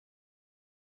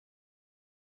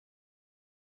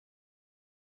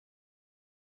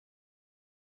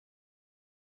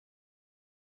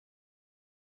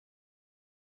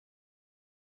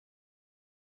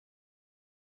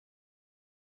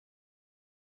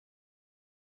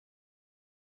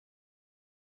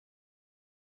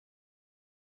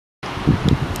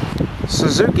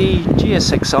Suzuki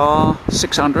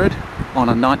GSXR600 on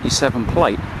a 97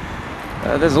 plate.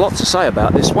 There's a lot to say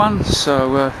about this one,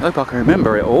 so I hope I can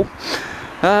remember it all.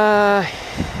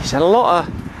 He's had a lot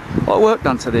of work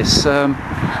done to this.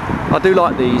 I do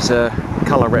like these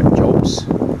colour rep jobs,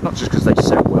 not just because they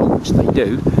sell well, which they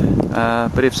do,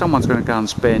 but if someone's going to go and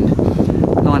spend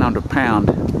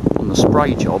 £900 on the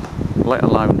spray job, let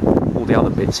alone all the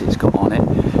other bits it's got on it,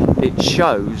 it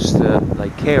shows that they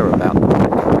care about the bike.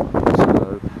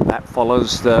 So that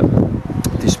follows that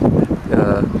this,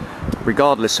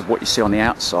 regardless of what you see on the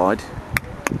outside,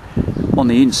 on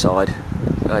the inside,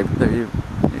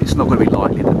 it's not going to be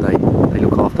likely that they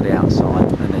look after the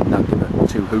outside and they don't give a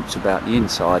two hoots about the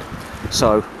inside.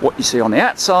 So what you see on the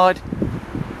outside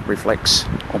reflects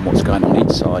on what's going on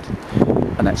inside,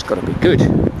 and that's got to be good.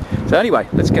 So anyway,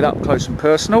 let's get up close and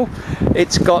personal.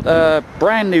 It's got a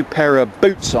brand new pair of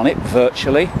boots on it,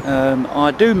 virtually.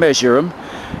 I do measure them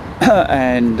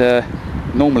and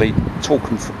normally talk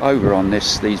them over on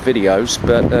these videos,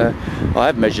 but I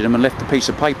have measured them and left a piece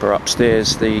of paper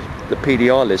upstairs, the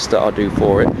PDI list that I do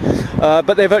for it.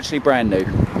 But they're virtually brand new.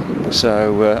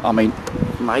 So I mean,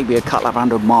 maybe a couple of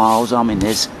 100 miles. I mean,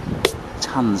 there's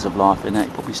tons of life in that.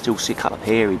 You probably still see a couple of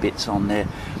hairy bits on there.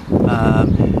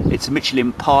 It's a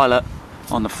Michelin Pilot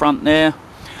on the front there.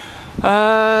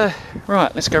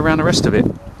 Right, let's go around the rest of it.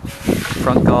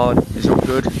 Front guard is all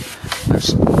good.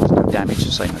 There's no damage,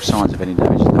 to say no signs of any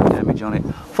damage, no damage on it.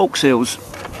 Fork seals,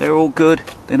 they're all good.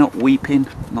 They're not weeping,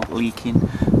 not leaking,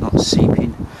 not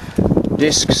seeping.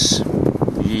 Discs,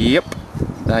 yep,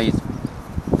 they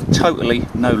totally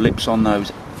no lips on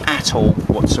those at all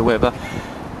whatsoever.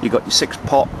 You've got your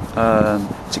 6-pot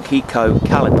Takiko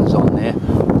calipers on there,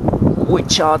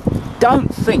 which I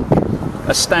don't think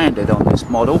are standard on this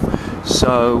model.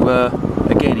 So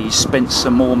again, he's spent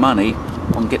some more money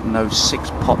on getting those 6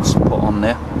 pots put on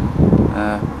there.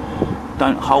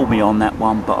 Don't hold me on that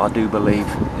one, but I do believe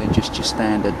they're just your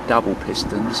standard double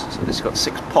pistons. So this has got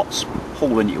 6 pots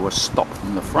hauling you a stop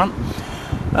from the front.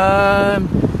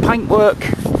 Paintwork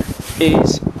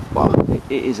is, well,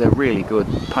 it is a really good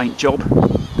paint job,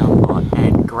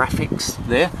 and graphics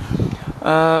there.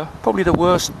 Probably the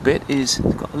worst bit is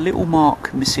it's got a little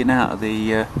mark missing out of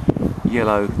the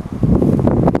yellow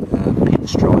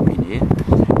pinstripe in here.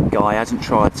 Guy hasn't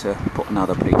tried to put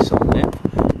another piece on there.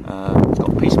 It's got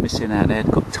a piece missing out there. It's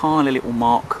got a tiny little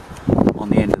mark on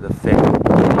the end of the fairing.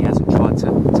 He hasn't tried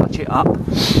to touch it up.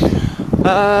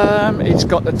 It's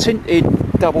got the tinted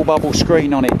double bubble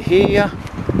screen on it here.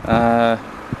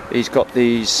 He's got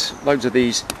these loads of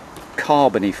these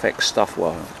carbon effect stuff.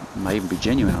 Well, it may even be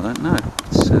genuine, I don't know.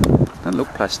 It doesn't look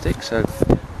plastic, so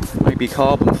maybe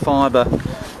carbon fibre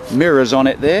mirrors on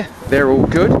it there. They're all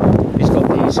good. He's got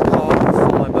these carbon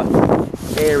fibre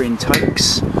air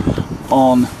intakes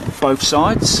on both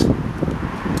sides.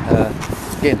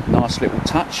 Again, nice little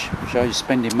touch. Shows you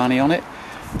spending money on it.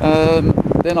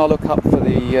 Then I look up for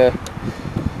the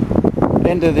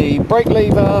end of the brake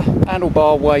lever,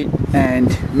 handlebar weight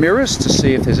and mirrors to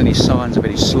see if there's any signs of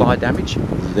any slide damage.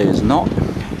 There's not.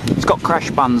 It's got crash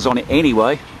buns on it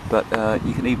anyway, but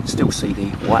you can even still see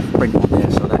the white print on there,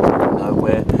 so that's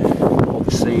nowhere.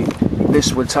 Obviously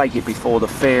this would take it before the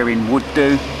fairing would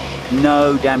do.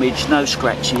 No damage, no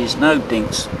scratches, no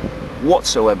dinks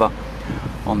whatsoever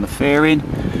on the fairing.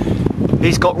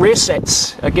 He's got rear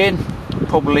sets, again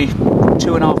probably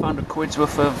 250 quid's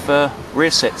worth of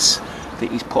rear sets that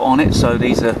he's put on it, so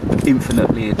these are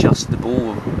infinitely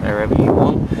adjustable wherever you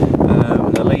want.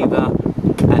 The lever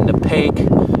and the peg,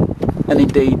 and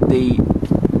indeed the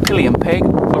pillion peg,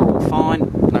 are all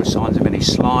fine. No signs of any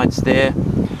slides there.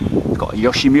 It's got a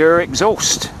Yoshimura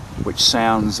exhaust, which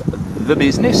sounds the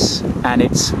business, and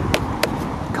it's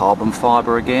carbon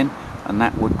fibre again, and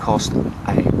that would cost a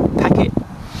packet.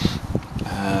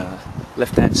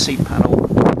 Left hand seat panel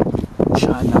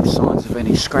showing no signs of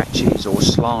any scratches or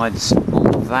slides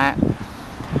on that.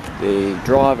 The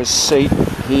driver's seat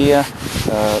here,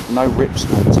 no rips,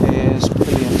 no tears.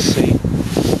 Pillion seat,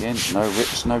 again, no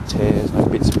rips, no tears, no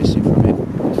bits missing from it.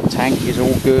 The tank is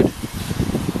all good,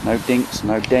 no dinks,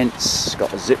 no dents. It's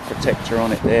got a zip protector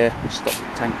on it there, stop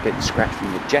the tank getting scratched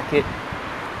from the jacket.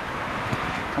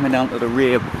 Coming down to the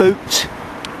rear boot,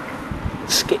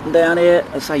 skipping down here,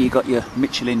 I say you got your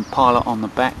Michelin Pilot on the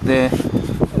back there.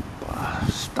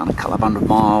 It's done a couple of 100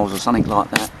 miles or something like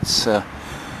that. So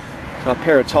a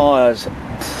pair of tyres,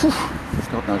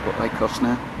 God knows what they cost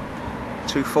now.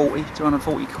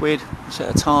 240 quid a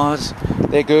set of tyres.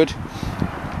 They're good.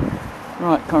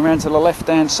 Right, come around to the left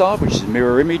hand side, which is a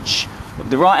mirror image of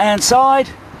the right hand side.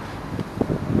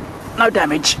 No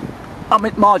damage. I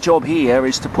mean, my job here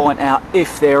is to point out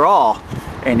if there are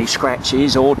any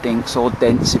scratches or dinks or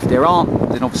dents. If there aren't,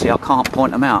 then obviously I can't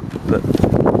point them out, but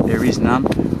there is none.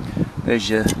 There's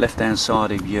your left hand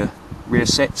side of your rear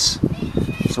sets,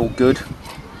 it's all good,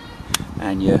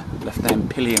 and your left hand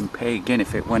pillion peg. Again,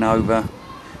 if it went over,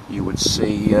 you would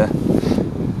see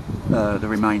the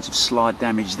remains of slide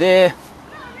damage there.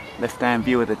 Left hand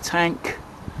view of the tank,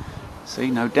 see,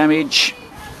 no damage.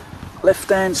 Left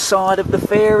hand side of the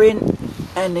fairing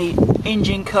and the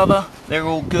engine cover, they're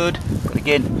all good, but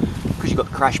again, because you've got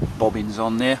the crash bobbins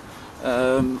on there,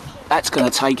 that's going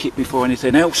to take it before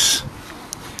anything else.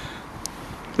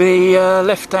 The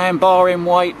left hand bar-in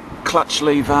weight, clutch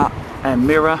lever and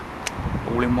mirror,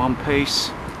 all in one piece.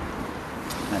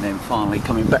 And then finally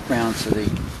coming back round to the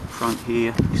front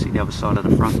here, you see the other side of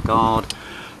the front guard,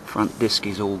 front disc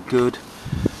is all good.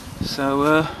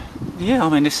 So yeah, I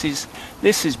mean, this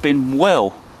has been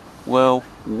well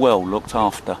looked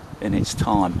after in its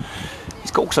time.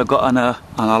 It's also got an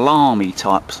alarmy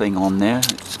type thing on there.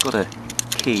 It's got a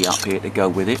key up here to go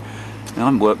with it. Now, I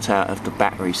haven't worked out if the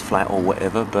battery's flat or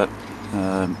whatever, but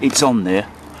it's on there.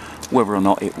 Whether or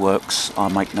not it works, I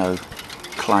make no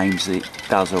claims that it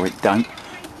does or it don't,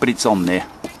 but it's on there.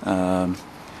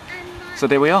 So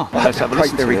there we are. Let's have a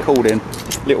listen to the recording.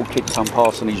 Little kid come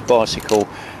past on his bicycle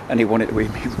and he wanted to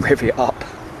rev it up.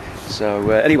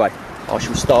 So anyway, I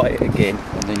shall start it again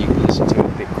and then you can listen to it a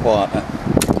bit quieter.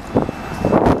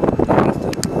 I'll have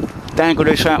to dangle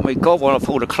this out with God while I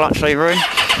pull the clutch lever in.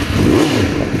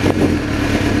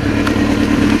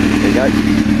 There you go.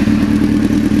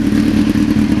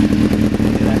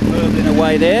 See that burbling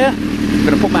away there. I'm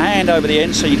going to put my hand over the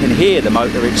end so you can hear the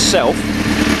motor itself.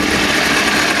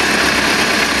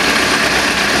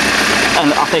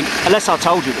 And I think, unless I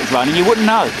told you it was running, you wouldn't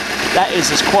know. That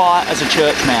is as quiet as a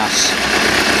church mouse.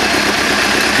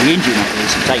 The engine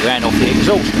is, you take your hand off the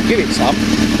exhaust and give it some.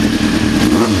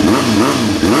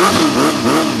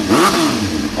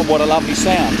 Oh, what a lovely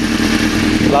sound.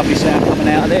 Lovely sound coming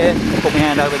out of there. Put my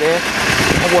hand over there.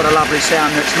 And what a lovely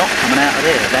sound that's not coming out of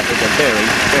there. That is a very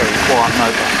quiet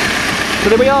motor.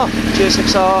 So there we are,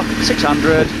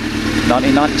 GSXR600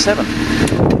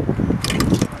 1997.